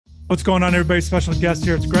What's going on, everybody? Special guest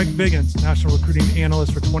here. It's Greg Biggins, National Recruiting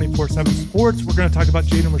Analyst for 24/7 Sports. We're going to talk about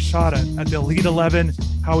Jaden Rashada at the Elite 11,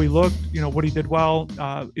 how he looked, what he did well,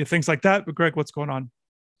 things like that. But Greg, what's going on?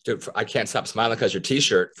 Dude, I can't stop smiling because your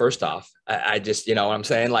t-shirt, first off, I just, what I'm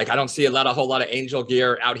saying? Like, I don't see a whole lot of Angel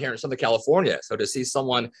gear out here in Southern California. So to see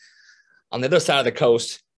someone on the other side of the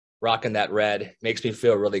coast rocking that red makes me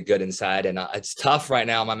feel really good inside. And it's tough right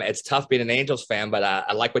now. It's tough being an Angels fan, but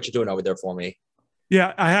I like what you're doing over there for me.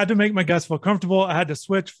 Yeah, I had to make my guests feel comfortable. I had to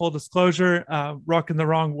switch, full disclosure, rocking the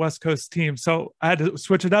wrong West Coast team. So I had to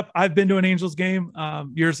switch it up. I've been to an Angels game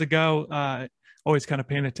years ago, always kind of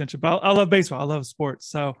paying attention. But I love baseball. I love sports.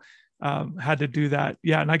 So had to do that.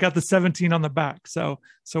 Yeah, and I got the 17 on the back. So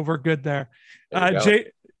we're good there.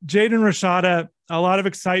 Jaden Rashada, a lot of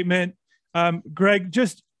excitement. Greg,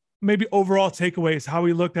 just maybe overall takeaways, how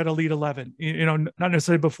he looked at Elite 11. Not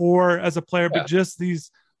necessarily before as a player, but just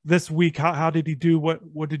this week, how did he do?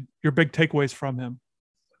 What did your big takeaways from him?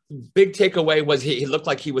 Big takeaway was he looked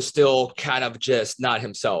like he was still kind of just not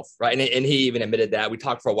himself, right? And he even admitted that. We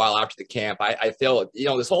talked for a while after the camp. I feel,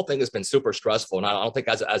 this whole thing has been super stressful. And I don't think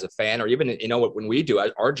as a fan or even, when we do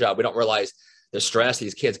our job, we don't realize the stress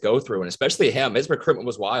these kids go through. And especially him, his recruitment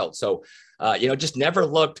was wild. So, just never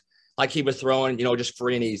looked like he was throwing, just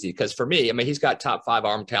free and easy. Because for me, he's got top 5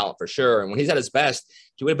 arm talent for sure. And when he's at his best,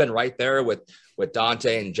 he would have been right there with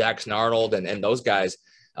Dante and Jackson Arnold and those guys.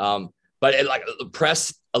 But it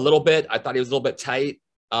pressed a little bit. I thought he was a little bit tight.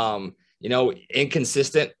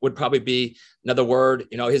 Inconsistent would probably be another word.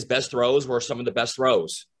 His best throws were some of the best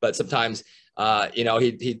throws, but sometimes,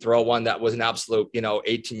 he'd throw one that was an absolute,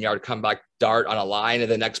 18-yard comeback dart on a line, and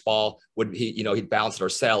the next ball he'd bounce it or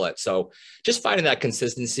sail it. So just finding that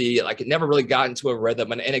consistency, it never really got into a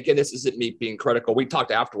rhythm. And again, this isn't me being critical. We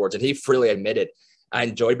talked afterwards, and he freely admitted, I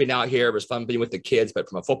enjoyed being out here. It was fun being with the kids, but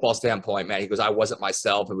from a football standpoint, man, he goes, I wasn't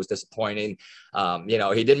myself. It was disappointing.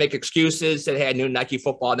 He did make excuses, said, hey, I knew Nike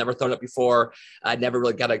football. I'd never thrown it before. I never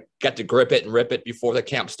really got to grip it and rip it before the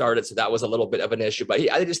camp started. So that was a little bit of an issue, but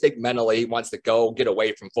I just think mentally he wants to get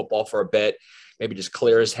away from football for a bit, maybe just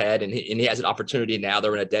clear his head. And he has an opportunity now.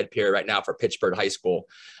 They're in a dead period right now for Pittsburg High School.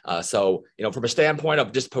 From a standpoint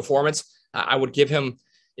of just performance, I would give him,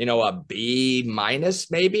 a B-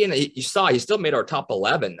 maybe. And you saw, he still made our top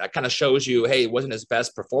 11. That kind of shows you, hey, it wasn't his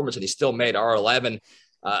best performance and he still made our 11.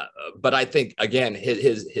 But I think, again,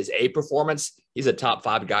 his A performance, he's a top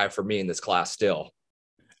 5 guy for me in this class still.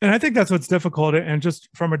 And I think that's what's difficult. And just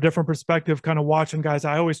from a different perspective, kind of watching guys,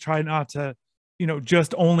 I always try not to,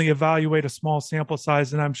 just only evaluate a small sample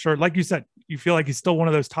size. And I'm sure, like you said, you feel like he's still one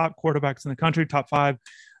of those top quarterbacks in the country, top 5.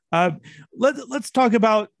 Let's talk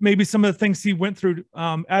about maybe some of the things he went through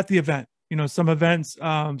at the event. Some events,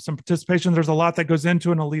 some participation. There's a lot that goes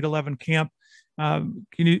into an Elite 11 camp. Can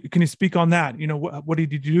you speak on that? What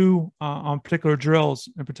did you do on particular drills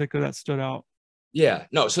in particular that stood out? Yeah,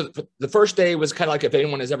 no. So the first day was kind of like if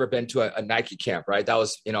anyone has ever been to a Nike camp, right? That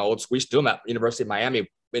was, we used to do them at University of Miami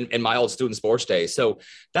in my old student sports days. So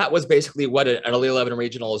that was basically what an Elite 11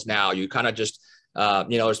 regional is now. You kind of just,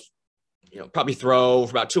 probably throw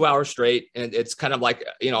for about 2 hours straight. And it's kind of like,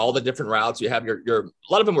 all the different routes you have a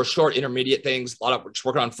lot of them were short, intermediate things, a lot of just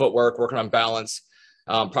working on footwork, working on balance.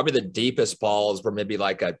 Probably the deepest balls were maybe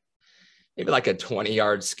like a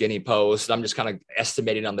 20-yard skinny post. I'm just kind of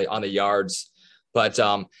estimating on the yards. But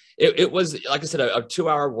it was, like I said, a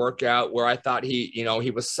 2-hour workout where I thought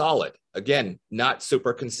he was solid. Again, not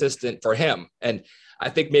super consistent for him. And I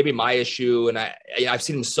think maybe my issue, and I've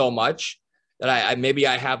seen him so much that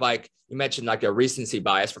I have, like you mentioned, like a recency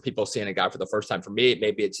bias for people seeing a guy for the first time. For me,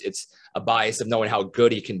 maybe it's a bias of knowing how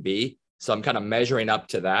good he can be. So I'm kind of measuring up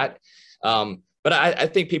to that. But I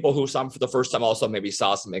think people who saw him for the first time also maybe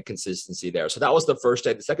saw some inconsistency there. So that was the first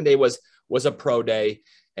day. The second day was a pro day.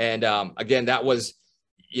 And again, that was,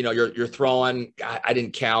 you're throwing, I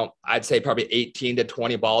didn't count, I'd say probably 18 to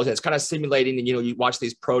 20 balls. And it's kind of simulating, and, you watch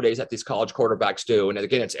these pro days that these college quarterbacks do. And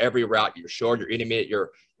again, it's every route, your short, your intermediate, your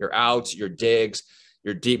outs, your digs,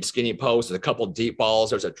 your deep skinny post. There's a couple deep balls.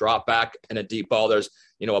 There's a drop back and a deep ball. There's,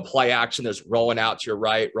 a play action. There's rolling out to your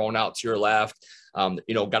right, rolling out to your left. Got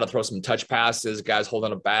to throw some touch passes, guys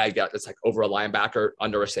holding a bag. It's like over a linebacker,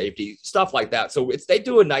 under a safety, stuff like that. So they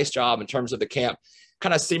do a nice job in terms of the camp,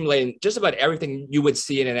 kind of simulating just about everything you would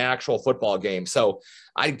see in an actual football game. So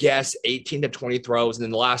I guess 18 to 20 throws. And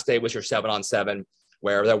then the last day was your 7-on-7,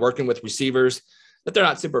 where they're working with receivers that they're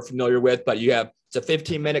not super familiar with, but it's a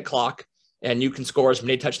 15-minute clock. and you can score as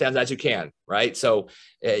many touchdowns as you can, right? So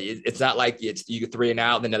it's not like you get 3 and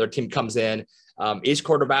out, and then another team comes in. Each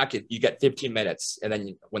quarterback, you get 15 minutes. And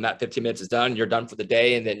then when that 15 minutes is done, you're done for the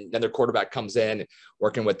day. And then another quarterback comes in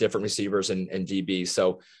working with different receivers and DBs.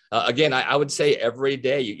 So again, I would say every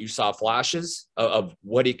day you saw flashes of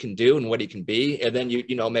what he can do and what he can be. And then,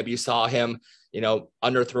 maybe you saw him,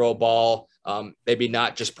 underthrow a ball, maybe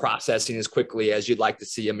not just processing as quickly as you'd like to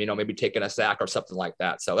see him, maybe taking a sack or something like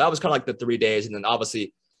that. So that was kind of like the 3 days. And then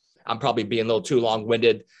obviously I'm probably being a little too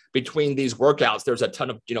long-winded. Between these workouts, there's a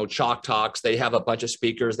ton of, chalk talks. They have a bunch of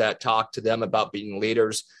speakers that talk to them about being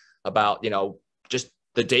leaders, about, just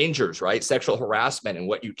the dangers, right? Sexual harassment and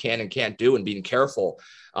what you can and can't do and being careful.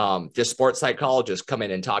 Just sports psychologists come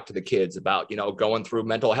in and talk to the kids about, going through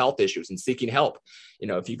mental health issues and seeking help,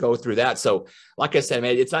 if you go through that. So like I said,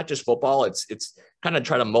 man, it's not just football. It's kind of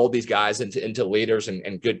try to mold these guys into leaders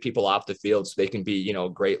and good people off the field so they can be,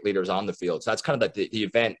 great leaders on the field. So that's kind of the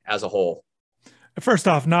event as a whole. First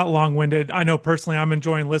off, not long-winded. I know personally I'm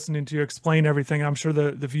enjoying listening to you explain everything. I'm sure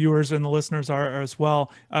the viewers and the listeners are as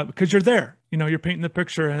well, because you're there. You're painting the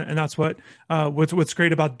picture, and that's what's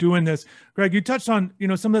great about doing this. Greg, you touched on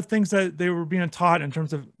some of the things that they were being taught in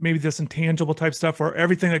terms of maybe this intangible type stuff or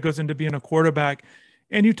everything that goes into being a quarterback.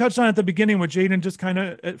 And you touched on at the beginning with Jaden just kind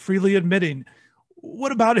of freely admitting.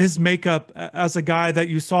 What about his makeup as a guy that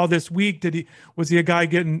you saw this week? Was he a guy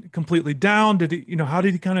getting completely down? How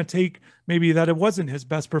did he kind of take maybe that it wasn't his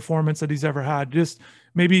best performance that he's ever had? Just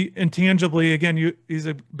maybe intangibly, again, he's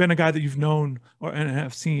been a guy that you've known and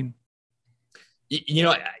have seen.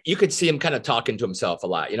 You could see him kind of talking to himself a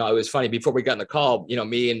lot. It was funny before we got in the call,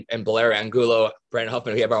 me and Blair Angulo, Brandon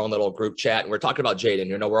Huffman, we have our own little group chat and we're talking about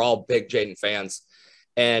Jaden. We're all big Jaden fans.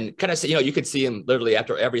 And kind of say, you could see him literally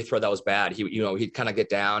after every throw that was bad, he'd kind of get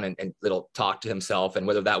down and little talk to himself. And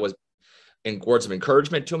whether that was in words of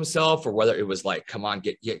encouragement to himself or whether it was like, come on,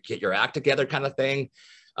 get your act together kind of thing.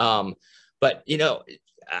 But,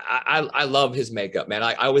 I love his makeup, man.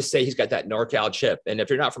 I always say he's got that NorCal chip. And if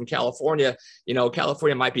you're not from California,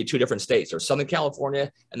 California might be 2 different states. There's Southern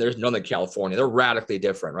California and there's Northern California. They're radically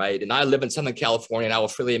different, right? And I live in Southern California, and I will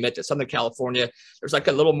freely admit that Southern California, there's like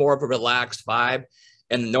a little more of a relaxed vibe.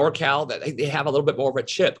 And NorCal, that they have a little bit more of a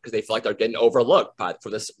chip because they feel like they're getting overlooked for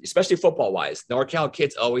this, especially football wise. NorCal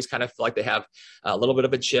kids always kind of feel like they have a little bit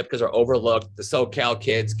of a chip because they're overlooked. The SoCal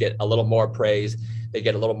kids get a little more praise. They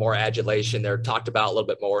get a little more adulation. They're talked about a little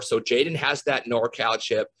bit more. So Jaden has that NorCal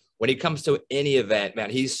chip. When he comes to any event, man,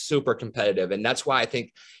 he's super competitive. And that's why I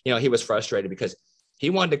think, he was frustrated because he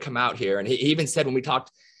wanted to come out here. And he even said when we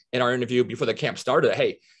talked in our interview before the camp started,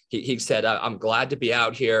 hey, he said, I'm glad to be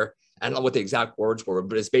out here. I don't know what the exact words were,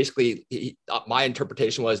 but it's basically my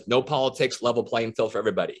interpretation was no politics, level playing field for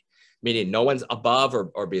everybody, meaning no one's above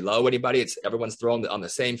or below anybody. It's everyone's thrown on the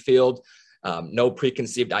same field, no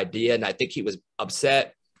preconceived idea. And I think he was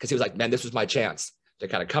upset because he was like, man, this was my chance to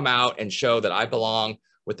kind of come out and show that I belong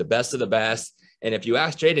with the best of the best. And if you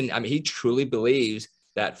ask Jaden, I mean, he truly believes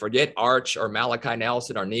that forget Arch or Malachi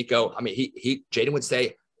Nelson or Nico. I mean, Jaden would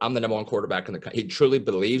say, I'm the number 1 quarterback in the country. He truly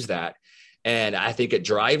believes that. And I think it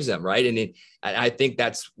drives him, right? And I think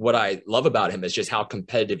that's what I love about him is just how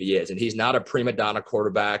competitive he is. And he's not a prima donna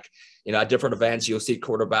quarterback. At different events, you'll see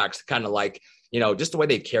quarterbacks kind of like, just the way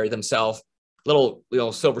they carry themselves, little,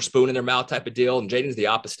 silver spoon in their mouth type of deal. And Jaden's the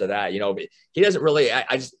opposite of that. He doesn't really,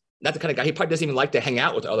 I just, not the kind of guy, he probably doesn't even like to hang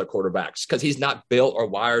out with other quarterbacks because he's not built or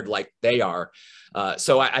wired like they are.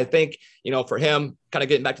 So I think, for him, kind of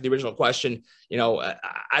getting back to the original question,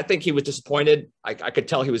 I think he was disappointed. I could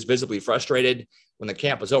tell he was visibly frustrated when the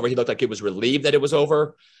camp was over. He looked like he was relieved that it was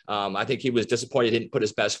over. I think he was disappointed he didn't put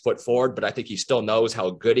his best foot forward, but I think he still knows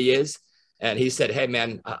how good he is. And he said, hey,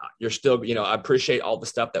 man, you're still, I appreciate all the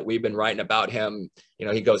stuff that we've been writing about him.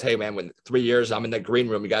 He goes, hey, man, when 3 years I'm in the green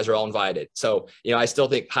room, you guys are all invited. So, I still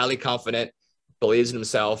think highly confident, believes in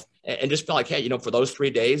himself, and just felt like, hey, for those 3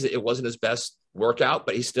 days, it wasn't his best workout,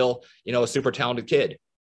 but he's still, a super talented kid.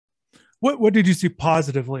 What did you see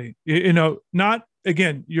positively? Not,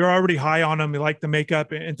 again, you're already high on him. You like the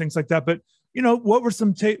makeup and things like that, but what were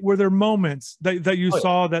were there moments that you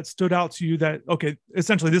saw that stood out to you that, okay,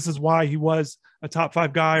 essentially this is why he was a top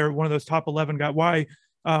 5 guy or one of those top 11 guys? Why,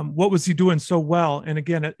 what was he doing so well? And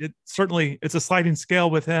again, it certainly, it's a sliding scale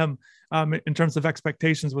with him in terms of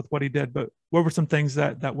expectations with what he did, but what were some things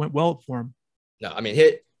that went well for him? No, I mean,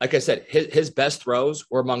 like I said, his best throws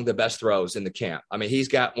were among the best throws in the camp. I mean, he's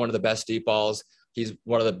got one of the best deep balls. He's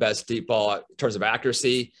one of the best deep ball in terms of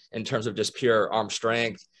accuracy, in terms of just pure arm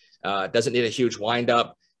strength. Doesn't need a huge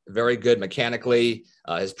windup. Very good mechanically.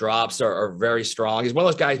 His drops are very strong. He's one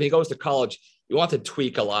of those guys, when he goes to college, we want to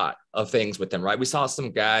tweak a lot of things with them, right? We saw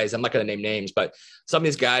some guys, I'm not going to name names, but some of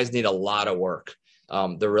these guys need a lot of work.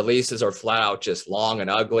 The releases are flat out just long and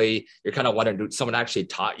ugly. You're kind of wondering, dude, someone actually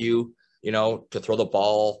taught you, to throw the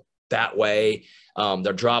ball that way.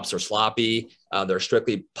 Their drops are sloppy. They're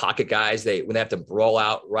strictly pocket guys. When they have to roll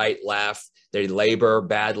out right, left, they labor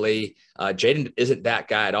badly. Jaden isn't that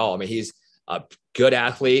guy at all. I mean, he's a good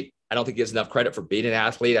athlete. I don't think he gets enough credit for being an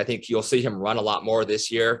athlete. I think you'll see him run a lot more this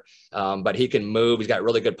year, but he can move. He's got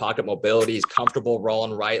really good pocket mobility. He's comfortable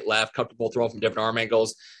rolling right, left, comfortable throwing from different arm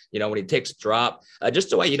angles. When he takes a drop, just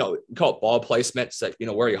the way, you call it ball placement, so,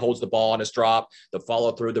 where he holds the ball on his drop, the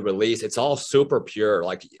follow through, the release, it's all super pure.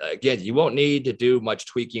 Like, again, you won't need to do much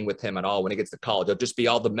tweaking with him at all when he gets to college. It'll just be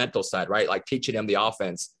all the mental side, right? Like teaching him the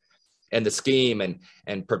offense and the scheme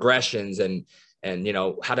and progressions and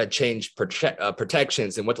how to change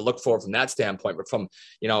protections and what to look for from that standpoint. But from,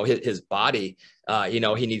 his body, he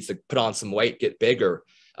needs to put on some weight, get bigger.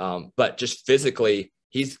 But just physically,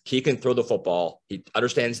 he can throw the football. He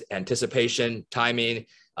understands anticipation, timing,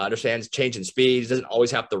 understands changing speeds. Doesn't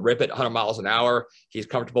always have to rip it 100 miles an hour. He's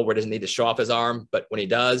comfortable where he doesn't need to show off his arm, but when he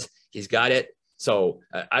does, he's got it. So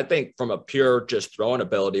I think from a pure just throwing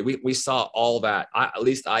ability, we saw all that. At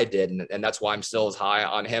least I did. And that's why I'm still as high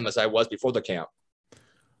on him as I was before the camp.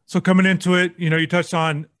 So coming into it, you touched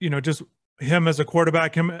on, just him as a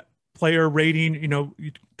quarterback, him player rating,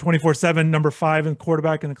 24/7, number 5 in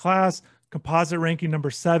quarterback in the class, composite ranking number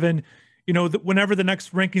 7. Whenever the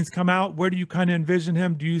next rankings come out, where do you kind of envision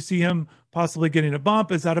him? Do you see him possibly getting a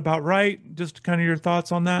bump? Is that about right? Just kind of your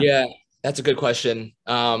thoughts on that? Yeah, that's a good question.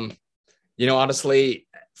 Honestly,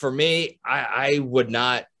 for me, I would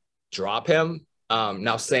not drop him.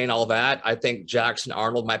 Now saying all that, I think Jackson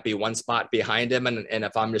Arnold might be one spot behind him. And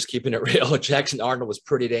if I'm just keeping it real, Jackson Arnold was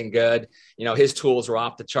pretty dang good. His tools were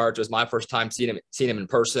off the charts. It was my first time seeing him in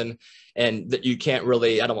person. And that you can't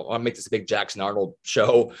really, I don't want to make this a big Jackson Arnold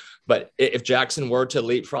show, but if Jackson were to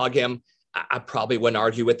leapfrog him, I probably wouldn't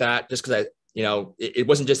argue with that just because it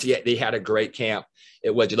wasn't just he had a great camp.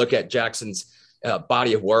 It was, you look at Jackson's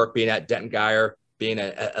body of work, being at Denton Guyer, being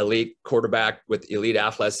an elite quarterback with elite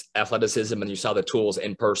athleticism, and you saw the tools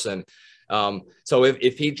in person. So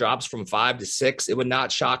if he drops from 5 to 6, it would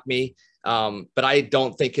not shock me. But I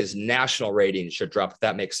don't think his national rating should drop, if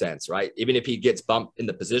that makes sense, right? Even if he gets bumped in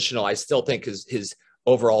the positional, I still think his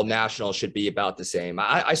overall national should be about the same.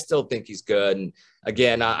 I still think he's good. And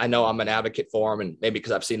again, I know I'm an advocate for him, and maybe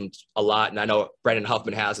because I've seen him a lot, and I know Brandon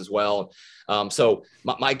Huffman has as well. So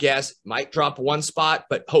my guess might drop one spot,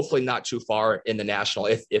 but hopefully not too far in the national,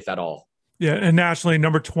 if at all. Yeah, and nationally,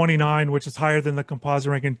 number 29, which is higher than the composite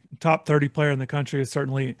ranking, top 30 player in the country, is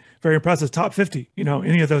certainly very impressive. Top 50,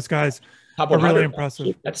 any of those guys are really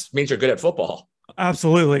impressive. That means you're good at football.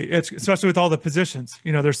 Absolutely. It's especially with all the positions,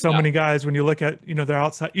 there's so many guys when you look at, they're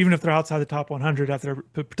outside, even if they're outside the top 100 at their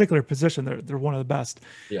particular position, they're one of the best.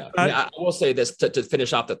 Yeah. I will say this to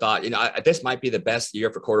finish off the thought, this might be the best year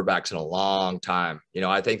for quarterbacks in a long time.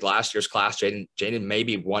 I think last year's class, Jaden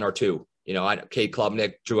maybe 1 or 2. I know Cade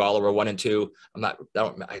Klubnik, Drew Oliver 1 and 2.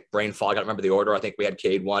 Brain fog. I don't remember the order. I think we had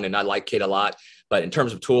Cade 1, and I like Cade a lot. But in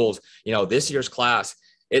terms of tools, this year's class,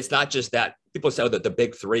 it's not just that. People say that the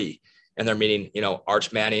big 3, and they're meaning,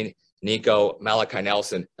 Arch Manning, Nico, Malachi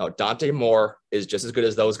Nelson. No, Dante Moore is just as good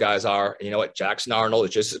as those guys are. And you know what? Jackson Arnold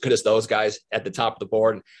is just as good as those guys at the top of the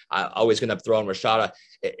board. And I'm always going to throw in Rashada.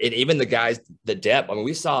 And even the guys, the depth. I mean,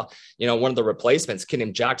 we saw, one of the replacements, kid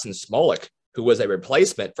named Jackson Smolik, who was a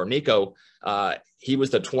replacement for Nico. He was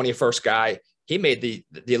the 21st guy. He made the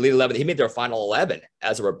Elite 11. He made their final 11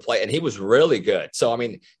 as a replay, and he was really good. So, I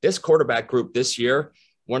mean, this quarterback group this year,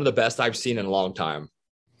 one of the best I've seen in a long time.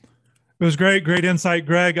 It was great insight,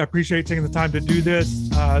 Greg. I appreciate taking the time to do this.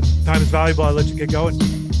 Time is valuable. I'll let you get going.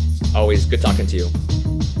 Always good talking to you.